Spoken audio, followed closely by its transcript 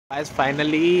Guys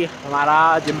finally हमारा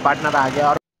gym partner आ गया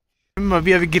और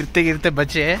अभी गिरते गिरते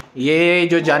बचे हैं। ये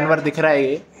जो जानवर दिख रहा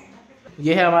है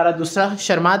ये है हमारा दूसरा,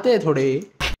 शर्माते हैं थोड़े।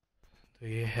 तो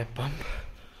ये है pump.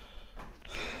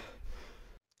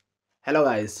 Hello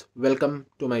guys, welcome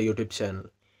to my YouTube channel.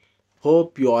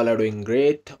 Hope you all are doing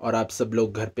great और आप सब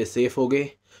लोग घर पे सेफ हो गए।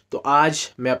 तो आज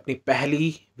मैं अपनी पहली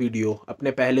वीडियो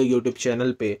अपने पहले यूट्यूब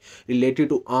चैनल पे रिलेटेड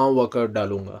टू आर्म वर्कआउट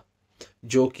डालूंगा,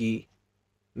 जो कि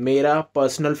मेरा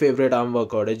पर्सनल फेवरेट आर्म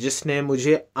वर्कआउट है, जिसने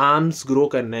मुझे आर्म्स ग्रो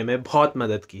करने में बहुत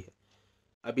मदद की है।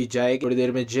 अभी जाएगी थोड़ी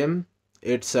देर में जिम।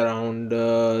 इट्स अराउंड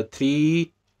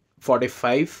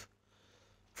 3:45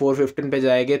 4:15 पे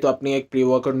जाएंगे, तो अपनी एक प्री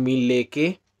वर्कआउट मील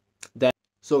लेके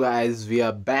so guys we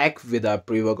are back with our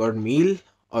pre workout meal.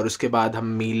 और उसके बाद हम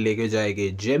मील लेके जाएंगे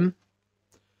जिम।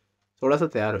 थोड़ा सा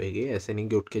तैयार होएंगे, ऐसे नहीं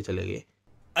कि उठ के चले गए।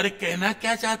 अरे कहना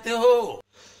क्या चाहते हो?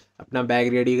 अपना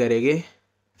बैग रेडी करेंगे,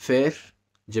 फिर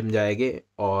जिम जाएंगे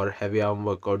और हैवी आर्म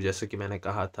वर्कआउट जैसे कि मैंने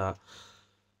कहा था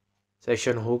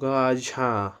सेशन होगा आज।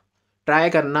 हाँ, ट्राई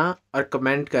करना और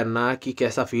कमेंट करना कि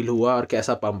कैसा फील हुआ और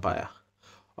कैसा पंप आया।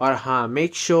 और हाँ,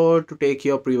 make sure to take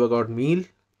your pre workout meal.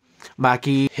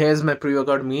 बाकी hairs my pre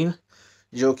workout meal,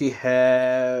 जो कि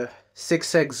है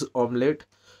 6 एग्स ऑमलेट,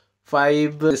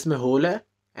 5 इसमें होल है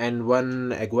एंड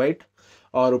 1 एग वाइट,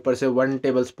 और ऊपर से 1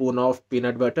 tablespoon of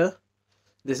peanut butter.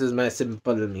 This is my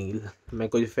simple meal. मैं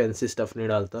कोई फैंसी स्टफ़ नहीं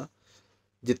डालता।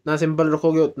 जितना सिंपल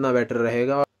रखोगे उतना बेटर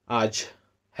रहेगा। आज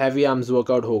हैवी आर्म्स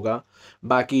वर्कआउट होगा।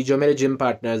 बाकी जो मेरे जिम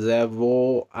पार्टनर्स हैं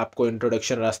वो आपको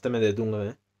इंट्रोडक्शन रास्ते में दे दूंगा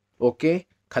मैं। ओके,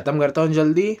 ख़त्म करता हूँ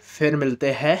जल्दी, फिर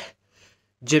मिलते हैं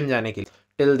जिम जाने के लिए।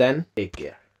 Till then take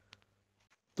care.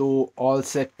 तो ऑल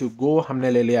सेट टू गो।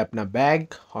 हमने ले लिया अपना बैग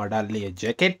और डाल लिया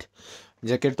जैकेट।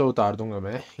 जैकेट तो उतार दूंगा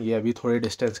मैं, ये अभी थोड़ी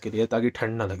डिस्टेंस के लिए, ताकि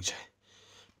ठंड ना लग जाए।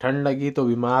 ठंड लगी तो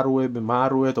बीमार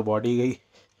हुए तो बॉडी गई।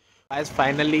 गाइस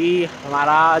फाइनली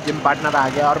हमारा जिम पार्टनर आ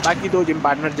गया और बाकी 2 जिम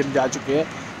पार्टनर जिम जा चुके हैं।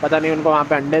 पता नहीं उनको वहाँ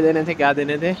पे अंडे देने थे, क्या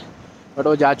देने थे, बट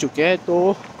वो जा चुके हैं।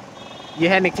 तो ये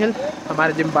है निखिल,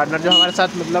 हमारे जिम पार्टनर, जो हमारे साथ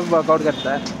मतलब वर्कआउट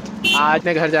करता है। आज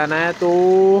अपने घर जाना है, तो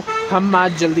हम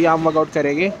आज जल्दी आर्म वर्कआउट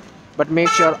करेंगे, बट मेक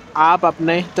श्योर आप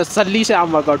अपने तसल्ली से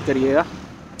आर्म वर्कआउट करिएगा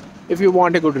if you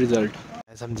want a good result.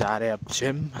 ऐसे हम जा रहे हैं अब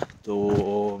जिम,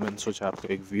 तो मैंने सोचा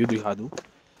आपको एक व्यू दिखा दूँ,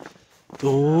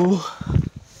 तो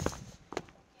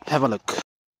have a look.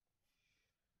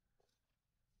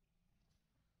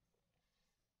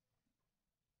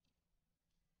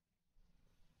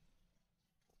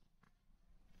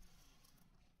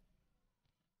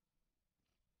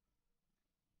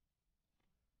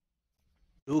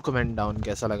 Do comment down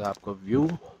कैसा लगा आपको व्यू,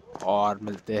 और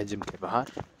मिलते हैं जिम के बाहर।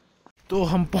 तो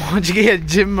हम पहुंच गए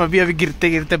जिम। अभी गिरते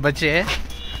गिरते बचे हैं,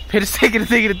 फिर से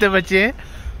गिरते गिरते बचे हैं।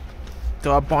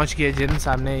 तो अब पहुंच गए जिम।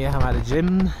 सामने ये हमारे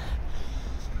जिम,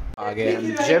 आ गए हम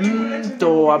जिम। तो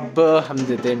अब हम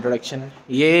देते हैं इंट्रोडक्शन।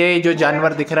 ये जो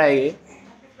जानवर दिख रहा है ये,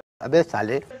 अबे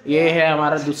साले, ये है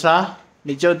हमारा दूसरा,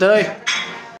 नीचे उतर,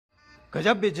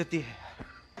 गजब बेइज्जती है।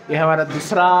 ये हमारा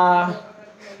दूसरा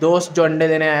दोस्त जो अंडे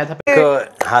देने आया था।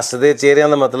 हसदे चेहरिਆਂ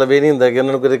ਦਾ मतलब ये नहीं ਹੁੰਦਾ कि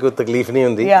उन्होंने कोई तकलीफ नहीं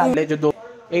होती। पहले जो 2,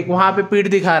 एक वहां पे पीठ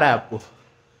दिखा रहा है, आपको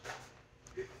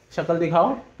शक्ल दिखाओ,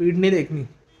 पीठ नहीं देखनी,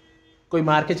 कोई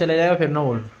मार के चले जाएगा फिर ना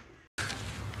बोल।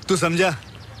 तू समझा?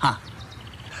 हाँ।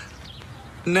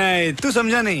 नहीं, तू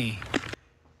समझा नहीं।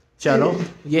 चलो,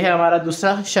 ये है हमारा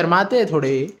दूसरा, शर्माते हैं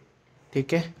थोड़े,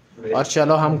 ठीक है। और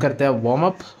चलो हम करते हैं वार्म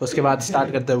अप, उसके बाद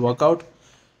स्टार्ट करते हैं वर्कआउट।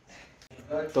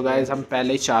 तो गाइस हम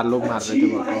पहले 4 लोग मार रहे थे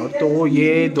वर्कआउट। तो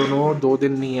ये दोनों 2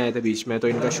 दिन नहीं आए थे बीच में, तो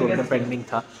इनका शोल्डर पेंडिंग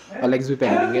था और लेग्स भी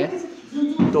पेंडिंग है।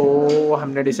 तो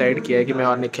हमने डिसाइड किया है कि मैं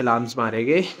और निखिल आर्म्स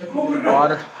मारेंगे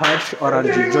और हर्ष और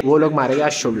अर्जुन जो वो लोग मारेंगे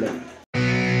आज शोल्डर।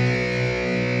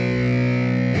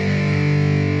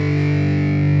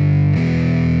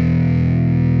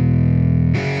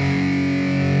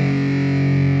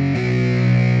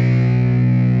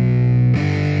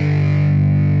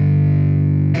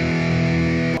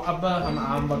 अब हम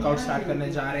आर्म वर्कआउट स्टार्ट करने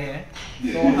जा रहे हैं।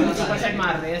 तो हम सुपर सेट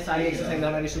मार रहे हैं, सारी एक्सरसाइज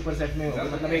हमारी सुपर सेट में होगी,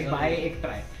 मतलब एक बाय एक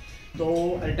ट्राई। तो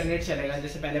अल्टरनेट चलेगा,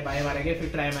 जैसे पहले बाय मारेंगे फिर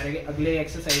ट्राई मारेंगे, अगले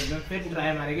एक्सरसाइज में फिर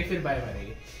ट्राई मारेंगे फिर बाय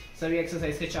मारेंगे। सभी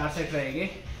एक्सरसाइज के 4 सेट रहेंगे,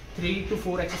 3 to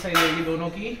 4 एक्सरसाइज रहेगी दोनों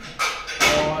की,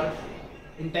 और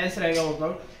इंटेंस रहेगा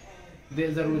वर्कआउट,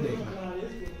 ज़रूर देखना।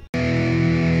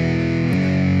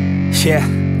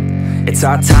 It's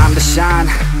our time to shine.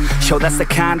 Show that's the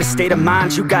kind of state of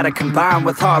mind you gotta combine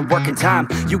with hard work and time.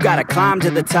 You gotta climb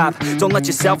to the top. Don't let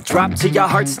yourself drop till your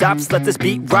heart stops. Let this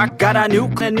beat rock Got a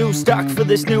new stock for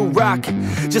this new rock.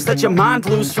 Just let your mind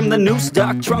loose from the new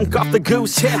stock. Drunk off the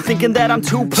goose, thinking that I'm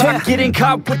too pop. Getting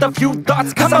caught with a few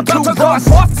thoughts, cause I'm too lost.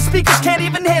 Off the speakers can't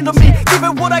even handle me. Give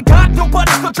it what I got,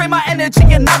 nobody's gonna drain my energy.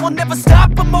 And I will never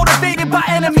stop, I'm motivated by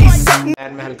enemies.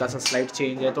 पैर में हल्का सा slide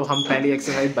change है, तो हम पहली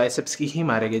exercise biceps की ही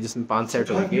मारेंगे, जिसमें 5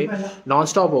 सेट होंगे, नॉन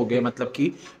स्टॉप हो गए। मतलब कि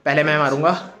पहले मैं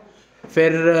मारूंगा,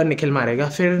 फिर निखिल मारेगा,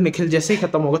 फिर निखिल जैसे ही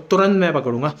ख़त्म होगा तुरंत मैं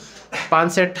पकड़ूंगा।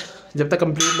 5 सेट जब तक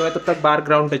कंप्लीट हो तब तक बार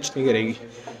ग्राउंड टच नहीं करेगी,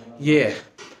 ये है।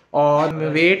 और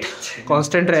वेट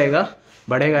कांस्टेंट रहेगा,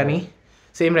 बढ़ेगा नहीं,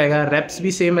 सेम रहेगा। रेप्स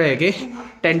भी सेम रहेंगे,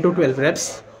 10 to 12 रेप्स।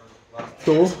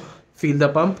 तो feel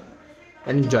the pump,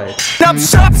 enjoy it. Up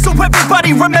shop so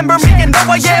everybody remember me and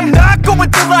know I am not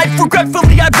going through life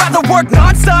regretfully. I'd rather work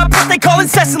non-stop, what they call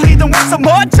incessantly, than work some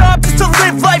odd job just to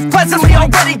live life pleasantly.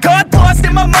 Already got lost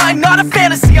in my mind, not a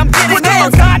fantasy, I'm getting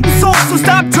ill. Forgotten souls, so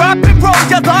stop, drop, and roll.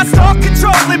 You lost all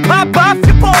control and pop off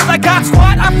your ball. I got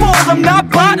squat, I fold, I'm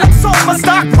not bought, I'm sold. My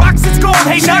stock rocks, it's gold.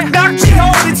 Hey, knock, knock, she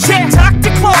holding shit, talk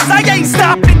to close. I ain't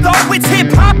stopping though, it's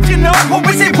hip-hop, you know. Or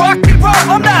is it rock and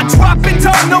roll? I'm not dropping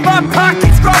down, no, my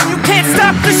pocket's grown. You can't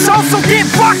stop the show, so get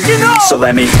rockin' up. So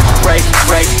let me break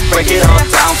it all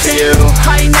down for you.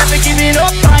 I ain't never giving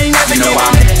up, I ain't never giving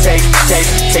up.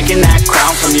 Taking that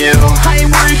crown from you. I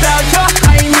ain't worried about you,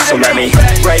 I ain't never. So let me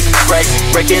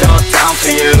break it all down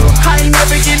for you. I ain't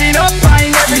never giving up, I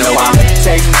ain't never giving up.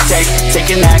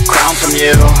 Taking that crown from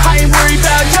you. I ain't worried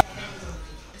about you.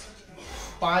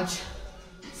 5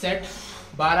 set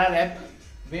 12 rap.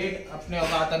 Wait अपने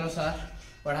औकात अनुसार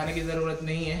बढ़ाने की ज़रूरत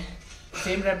नहीं है,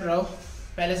 same rap रहो।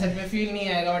 पहले सेट में फील नहीं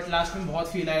आएगा, बट लास्ट में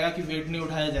बहुत फील आएगा कि वेट नहीं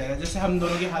उठाया जाएगा। जैसे हम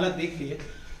दोनों की हालत देख लिए,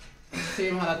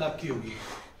 सेम हालत आपकी होगी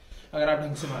अगर आप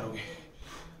ढंग से मारोगे।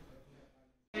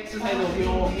 एक्सरसाइज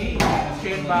होगी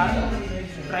स्ट्रेट बार,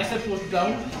 ट्राइसेप पुश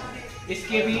डाउन।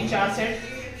 इसके भी 4 सेट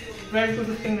 12 to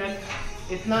 15 रेप।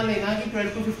 इतना लेना कि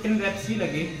 12 to 15 रेप्स ही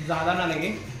लगे, ज़्यादा ना लगे।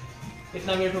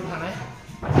 इतना वेट उठाना है।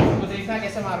 तो देखना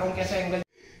कैसे मार रहा हूँ, कैसा एंगल।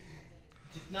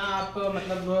 जितना आप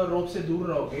मतलब रोप से दूर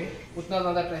रहोगे उतना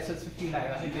ज़्यादा ट्राइसेप्स से फील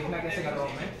आएगा। फिर देखना कैसे कर रहा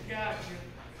हूँ मैं।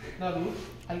 इतना दूर,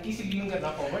 हल्की सी लीन करना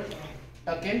फॉरवर्ड,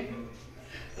 टक इन,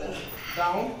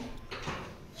 डाउन,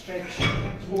 स्ट्रेच,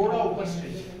 थोड़ा ऊपर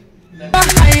stretch. I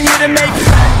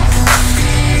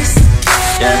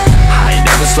ain't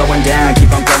never slowing down,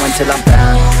 keep on going till I'm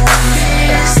found.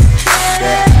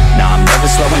 No, I'm never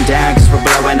slowing down, cause we're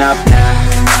blowing up now.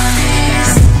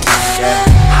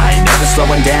 I ain't never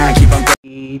slowing down, keep on going.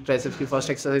 Triceps की first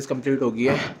exercise complete हो गई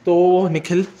है। तो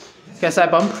निखिल कैसा है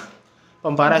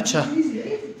pump आ रहा है? अच्छा,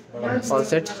 ऑल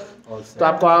सेट। तो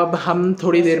आपको अब हम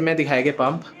थोड़ी देर में दिखाएंगे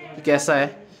पंप कैसा है,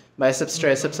 बाइसेप्स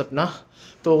ट्राइसेप्स अपना।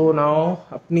 तो नाउ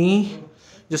अपनी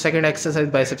जो सेकंड एक्सरसाइज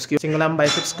बाइसेप्स की, सिंगल आर्म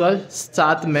बाइसेप्स कर्ल,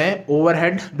 साथ में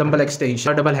overhead dumbbell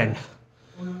extension, double hand.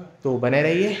 तो बने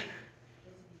रहिए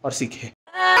और सीखिए।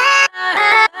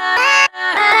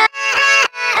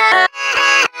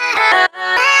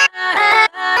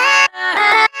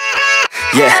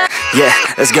 Yeah,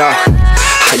 let's go.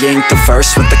 I ain't the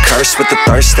first with the curse, with the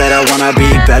thirst that I wanna be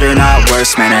better, not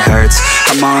worse, man it hurts.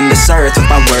 I'm on this earth with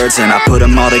my words and I put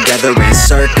them all together,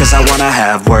 insert, cause I wanna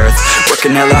have worth.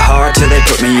 Working hella hard till they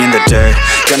put me in the dirt.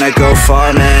 Gonna go far,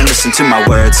 man, listen to my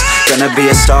words. Gonna be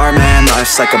a star, man,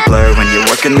 life's like a blur. When you're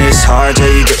working this hard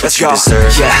till you get what you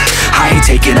deserve. Yeah, I ain't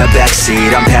taking a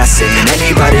backseat, I'm passing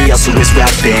anybody else who is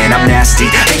rapping. I'm nasty,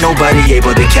 ain't nobody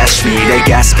able to catch me. They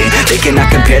gasping, they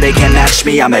cannot compare, they can't match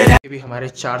me. I'm at भी हमारे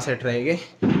 4 set रहेंगे,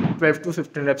 12 to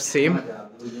 15 rape.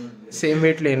 Same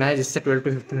wait लेना है जिससे 12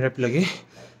 to 15 rape लगे,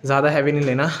 ज़्यादा heavy नहीं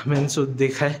लेना। मैंने सो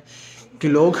देखा है कि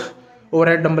लोग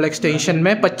ओवरहेड डंबल एक्सटेंशन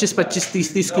में 25-25,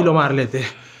 30-30 किलो मार लेते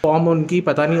हैं। फॉर्म उनकी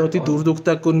पता नहीं होती, दूर दूर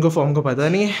तक उनको फॉर्म को पता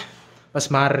नहीं है,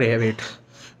 बस मार रहे हैं वेट,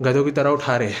 गधों की तरह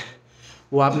उठा रहे हैं।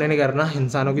 वो आपने नहीं करना,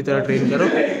 इंसानों की तरह ट्रेन करो,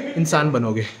 इंसान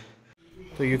बनोगे।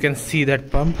 तो you can see that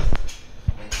pump.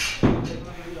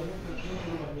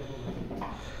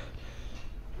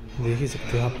 देख ही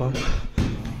सकते हो आप पंप।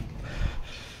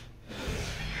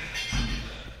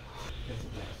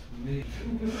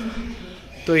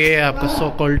 तो ये है आपका सो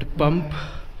कॉल्ड पंप,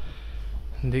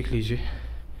 देख लीजिए।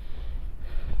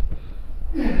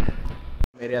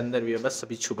 मेरे अंदर भी है, बस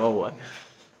अभी छुपा हुआ है,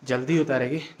 जल्दी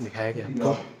उतारेगी, दिखाएगा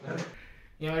आपको।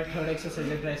 ये हमारी थर्ड एक्सरसाइज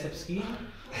है ट्राइसेप्स की।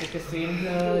 इसके सेम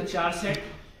 4 सेट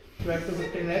 12 to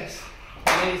 15 रेप्स।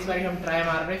 इस बार हम ट्राई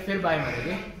मार रहे हैं, फिर बाय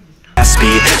मारेंगे।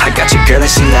 speed. I got your girl and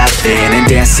she laughing and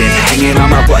dancing, hanging on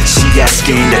my butt, she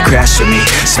asking to crash with me,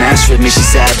 smash with me, she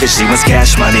savage, she wants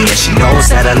cash money and she knows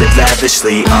that I live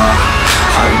lavishly.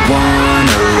 I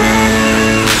wanna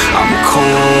live, I'm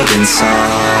cold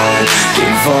inside,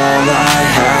 give all I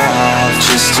have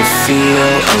just to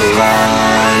feel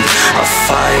alive. I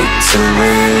fight to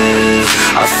live,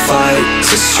 I fight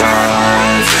to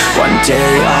strive. One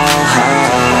day I'll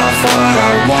have what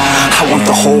I want. I want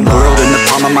the whole world in the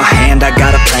palm of my hand. I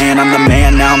got a plan, I'm the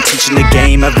man, now I'm teaching the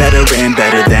game. A veteran,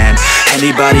 better than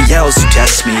anybody else who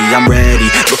tests me. I'm ready,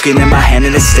 looking at my hand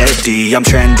and it's steady. I'm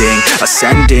trending,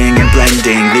 ascending and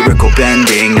blending, lyrical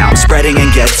bending. Now I'm spreading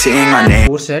and getting my name.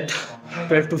 4 set,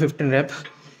 12 to 15 rep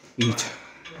each.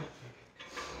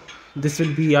 This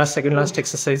will be our second last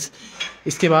exercise.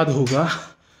 इसके बाद होगा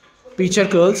picture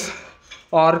curls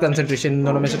और concentration, इन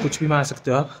दोनों में से कुछ भी मार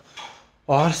सकते हो आप,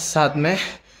 और साथ में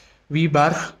we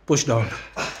bar push down.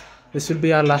 This will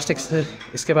be our last exercise.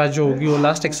 इसके बाद जो होगी वो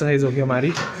लास्ट एक्सरसाइज होगी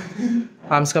हमारी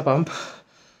आर्म्स का पंप.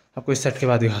 आपको इस सेट के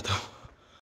बाद दिखाता हूँ.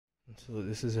 So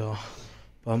this is your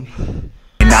pump.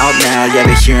 Out now, yeah,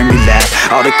 they hearing me laugh.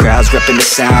 All the crowds repping the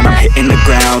sound. I'm hitting the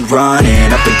ground,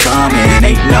 running, up and coming,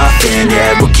 ain't nothing,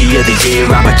 yeah. Rookie of the year,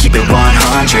 I'ma keep it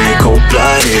 100.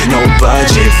 Cold-blooded, no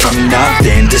budget. From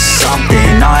nothing to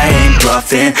something, I ain't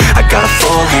bluffing. I got a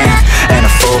full hand and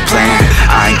a full plan.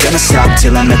 I ain't gonna stop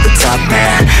till I'm at the top,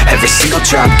 man. Every single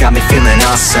drop got me feeling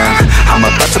awesome. I'm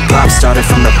about to pop, started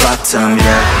from the bottom,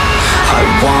 yeah. I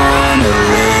wanna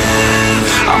live,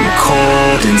 I'm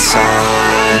cold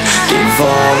inside. Give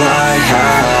all I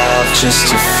have just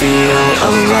to feel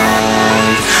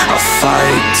alive. I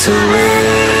fight to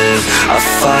live, I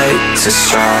fight to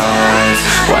strive.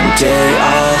 One day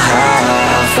I'll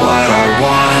have what I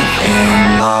want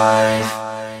in life.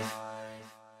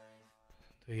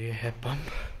 तो ये है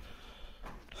pump,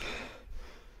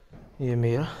 ये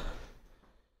मेरा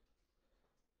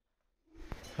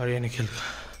और ये निखिल का.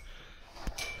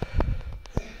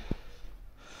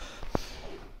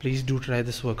 Please do try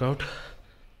this workout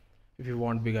if you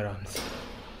want bigger arms.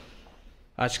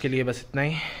 आज के लिए बस इतना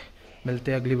ही.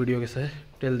 मिलते हैं अगली वीडियो के साथ.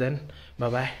 Till then, bye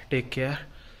bye, take care,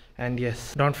 and yes,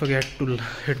 don't forget to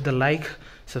hit the like,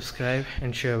 subscribe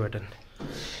and share button,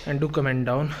 and do comment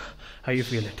down how you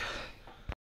feel it.